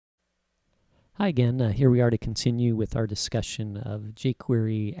Hi again. Here we are to continue with our discussion of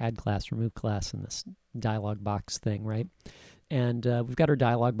jQuery, addClass, removeClass, and this dialog box thing, right? And we've got our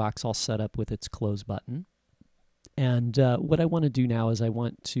dialog box all set up with its close button. And what I want to do now is I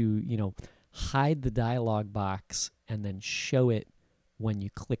want to, hide the dialog box and then show it when you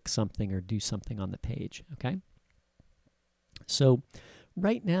click something or do something on the page, okay? So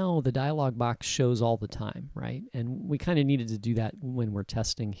right now, the dialog box shows all the time, right? And we kind of needed to do that when we're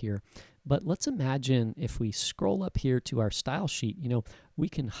testing here. But let's imagine if we scroll up here to our style sheet, we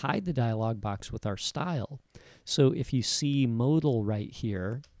can hide the dialog box with our style. So if you see modal right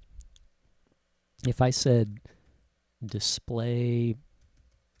here, if I said display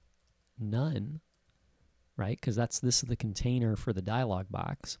none, right? Because this is the container for the dialog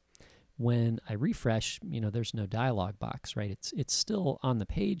box. When I refresh, there's no dialog box, right? It's still on the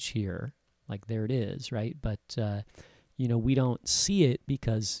page here, like there it is, right? But we don't see it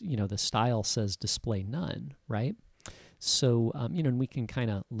because the style says display none, right? So and we can kind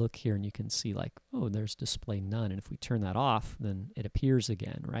of look here and you can see like, oh, there's display none, and if we turn that off, then it appears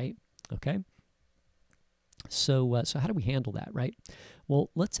again, right? Okay. So how do we handle that, right? Well,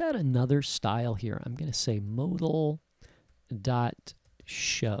 let's add another style here. I'm going to say modal.show.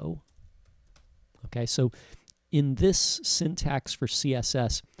 Okay, so in this syntax for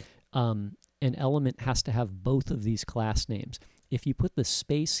CSS, an element has to have both of these class names. If you put the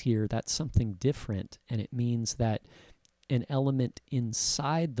space here, that's something different, and it means that an element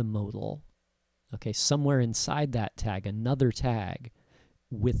inside the modal, okay, somewhere inside that tag, another tag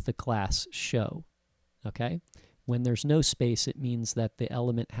with the class show, okay? When there's no space, it means that the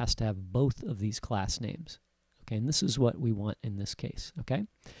element has to have both of these class names, okay? And this is what we want in this case, okay?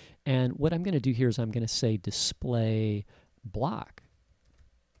 And what I'm going to do here is I'm going to say display block.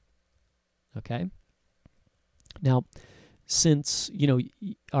 Okay. Now, since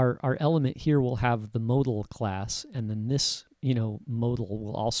our element here will have the modal class, and then this modal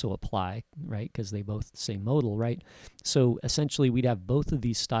will also apply, right? Because they both say modal, right? So essentially, we'd have both of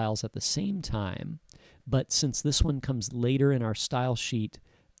these styles at the same time. But since this one comes later in our style sheet,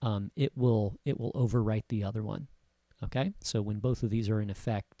 it will overwrite the other one. Okay, so when both of these are in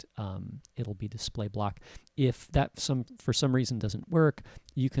effect, it'll be display block. If that for some reason doesn't work,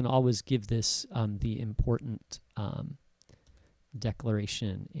 you can always give this the important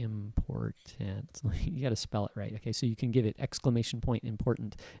declaration important. You got to spell it right. Okay, so you can give it exclamation point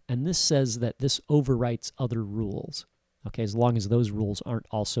important, and this says that this overwrites other rules. Okay, as long as those rules aren't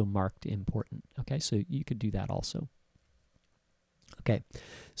also marked important. Okay, so you could do that also. Okay,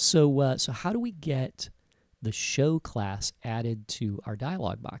 so how do we get the show class added to our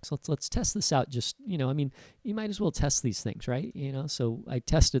dialog box? Let's test this out. Just I mean, you might as well test these things, right? So I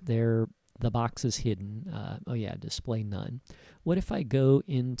test it there. The box is hidden. Oh yeah, display none. What if I go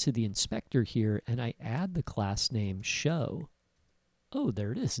into the inspector here and I add the class name show? Oh,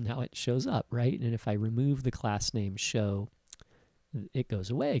 there it is. Now it shows up, right? And if I remove the class name show, it goes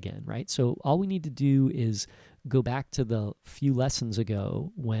away again, right? So all we need to do is go back to the few lessons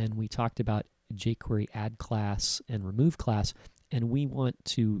ago when we talked about jQuery addClass and removeClass, and we want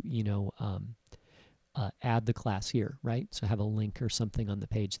to add the class here, right? So have a link or something on the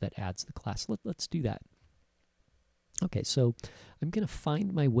page that adds the class. Let's do that. Okay, so I'm going to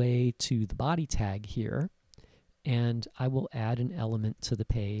find my way to the body tag here, and I will add an element to the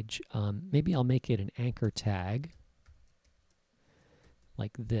page. Maybe I'll make it an anchor tag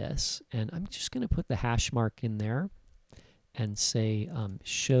like this, and I'm just going to put the hash mark in there and say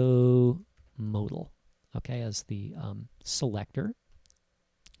show modal, okay, as the selector,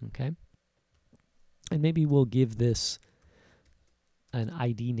 okay, and maybe we'll give this an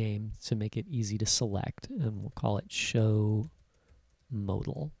ID name to make it easy to select, and we'll call it show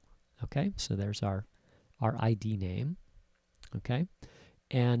modal. Okay, so there's our ID name, okay,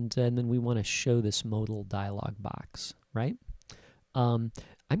 and then we want to show this modal dialog box, right? I'm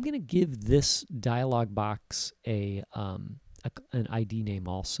going to give this dialog box an ID name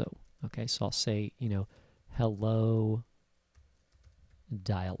also. Okay, so I'll say, hello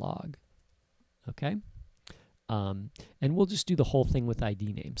dialog. Okay, and we'll just do the whole thing with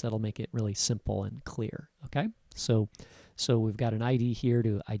ID names. That'll make it really simple and clear. Okay, so we've got an ID here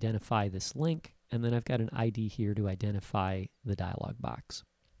to identify this link, and then I've got an ID here to identify the dialog box.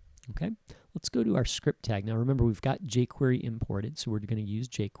 Okay, let's go to our script tag. Now remember, we've got jQuery imported, so we're going to use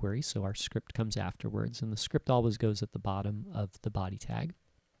jQuery, so our script comes afterwards, and the script always goes at the bottom of the body tag.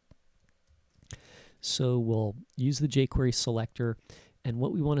 So we'll use the jQuery selector, and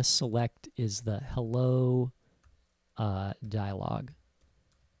what we want to select is the hello dialog.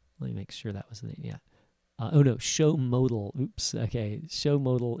 Let me make sure that was the name. Yeah. oh no, show modal. Oops. Okay, show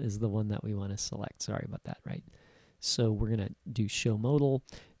modal is the one that we want to select. Sorry about that, right? So we're going to do show modal,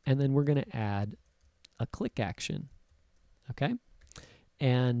 and then we're going to add a click action. Okay?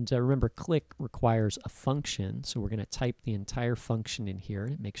 And remember, click requires a function, so we're going to type the entire function in here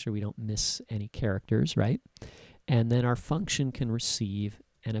and make sure we don't miss any characters, right? And then our function can receive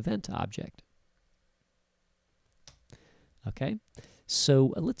an event object. Okay?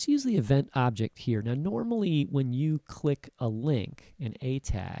 So let's use the event object here. Now, normally when you click a link, an A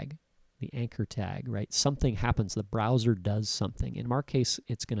tag, the anchor tag, right, something happens. The browser does something. In our case,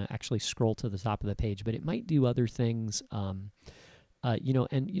 it's going to actually scroll to the top of the page, but it might do other things. You know,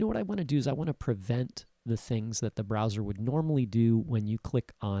 and you know what I want to do is I want to prevent the things that the browser would normally do when you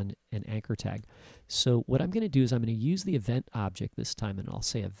click on an anchor tag. So what I'm going to do is I'm going to use the event object this time, and I'll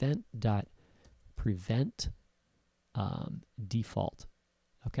say event.prevent default.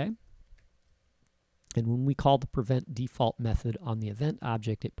 Okay? And when we call the prevent default method on the event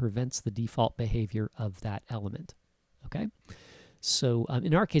object, it prevents the default behavior of that element. Okay? So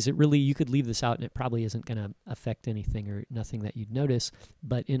in our case, you could leave this out and it probably isn't going to affect anything or nothing that you'd notice.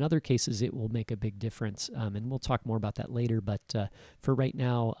 But in other cases, it will make a big difference. And we'll talk more about that later. But for right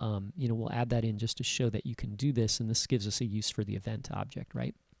now, you know, we'll add that in just to show that you can do this. And this gives us a use for the event object,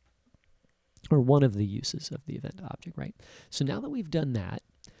 right? Or one of the uses of the event object, right? So now that we've done that,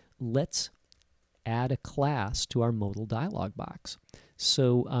 let's add a class to our modal dialog box.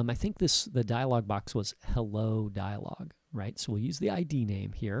 So I think the dialog box was hello dialog, right? So we'll use the ID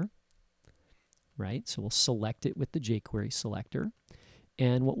name here, right? So we'll select it with the jQuery selector.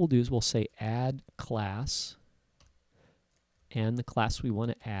 And what we'll do is we'll say add class, and the class we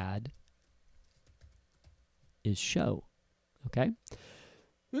want to add is show, okay?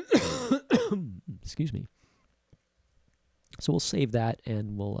 Excuse me. So we'll save that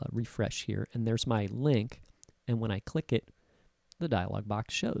and we'll refresh here. And there's my link. And when I click it, the dialog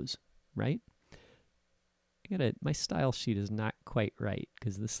box shows, right? My style sheet is not quite right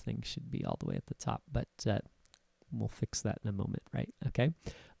because this thing should be all the way at the top, but we'll fix that in a moment, right? Okay.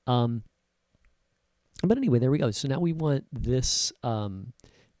 But anyway, there we go. So now we want this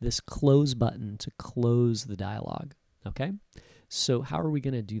this close button to close the dialog. Okay. So how are we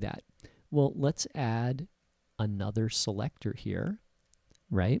going to do that? Well, let's add another selector here,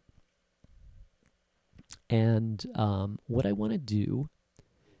 right? And what I want to do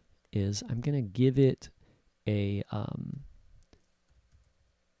is I'm going to give it a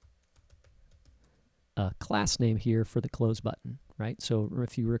class name here for the close button, right? So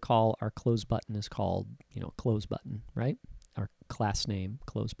if you recall, our close button is called, you know, close button, right? Our class name,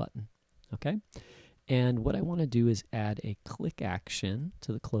 close button, okay? And what I want to do is add a click action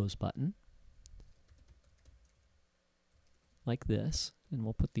to the close button, like this, and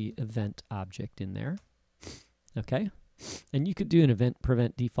we'll put the event object in there, okay? And you could do an event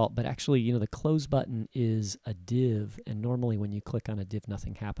prevent default, but actually, you know, the close button is a div, and normally when you click on a div,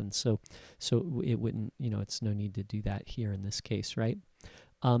 nothing happens. So it wouldn't, you know, it's no need to do that here in this case, right?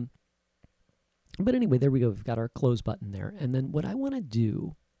 But anyway, there we go. We've got our close button there. And then what I want to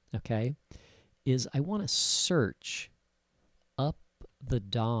do, okay, is I want to search up the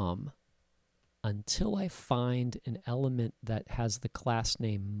DOM until I find an element that has the class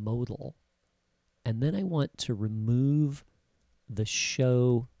name modal. And then I want to remove the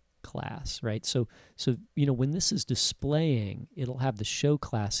show class, right? So you know, when this is displaying, it'll have the show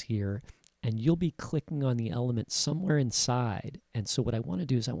class here, and you'll be clicking on the element somewhere inside. And so what I want to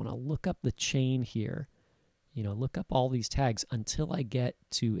do is I want to look up the chain here, you know, look up all these tags until I get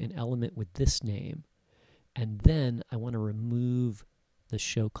to an element with this name. And then I want to remove the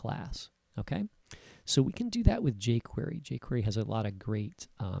show class, okay? So we can do that with jQuery. jQuery has a lot of great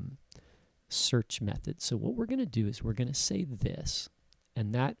search methods. So what we're going to do is we're going to say this,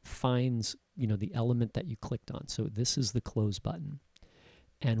 and that finds, you know, the element that you clicked on. So this is the close button.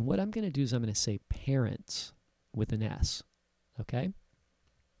 And what I'm going to do is I'm going to say parents with an S, okay?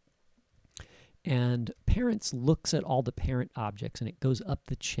 And parents looks at all the parent objects, and it goes up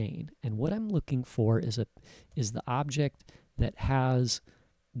the chain. And what I'm looking for is the object that has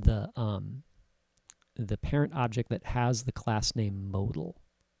the parent object that has the class name modal.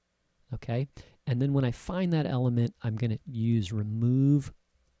 Okay, and then when I find that element, I'm going to use removeClass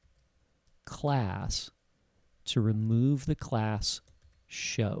to remove the class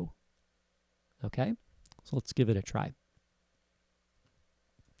show. Okay, so let's give it a try.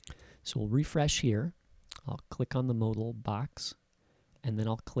 So we'll refresh here. I'll click on the modal box, and then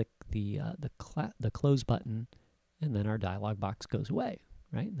I'll click the close button, and then our dialog box goes away.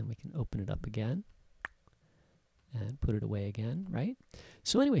 Right, and then we can open it up again. and put it away again, right?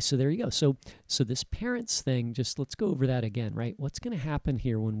 So anyway, so there you go. So this parents thing, just let's go over that again, right? What's going to happen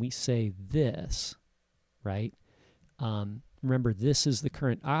here when we say this, right? Remember, this is the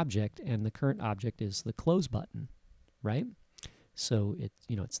current object, and the current object is the close button, right? So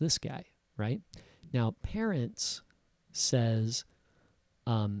it's this guy, right? Now parents says,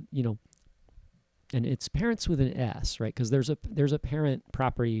 and it's parents with an S, right? Because there's a parent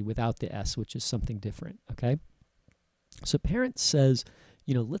property without the S, which is something different, okay? So parents says,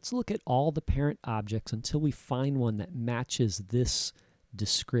 let's look at all the parent objects until we find one that matches this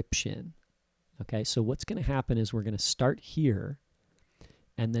description. Okay, so what's going to happen is we're going to start here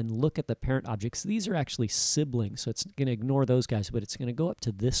and then look at the parent objects. These are actually siblings, so it's going to ignore those guys, but it's going to go up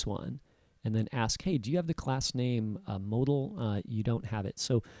to this one and then ask, hey, do you have the class name modal? You don't have it.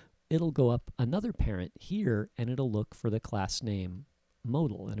 So it'll go up another parent here and it'll look for the class name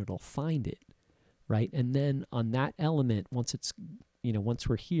modal and it'll find it, right? And then on that element, once it's, once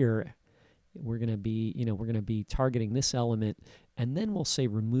we're here, we're going to be targeting this element, and then we'll say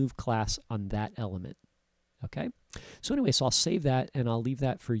remove class on that element. Okay? So anyway, so I'll save that and I'll leave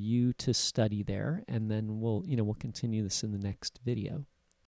that for you to study there, and then we'll continue this in the next video.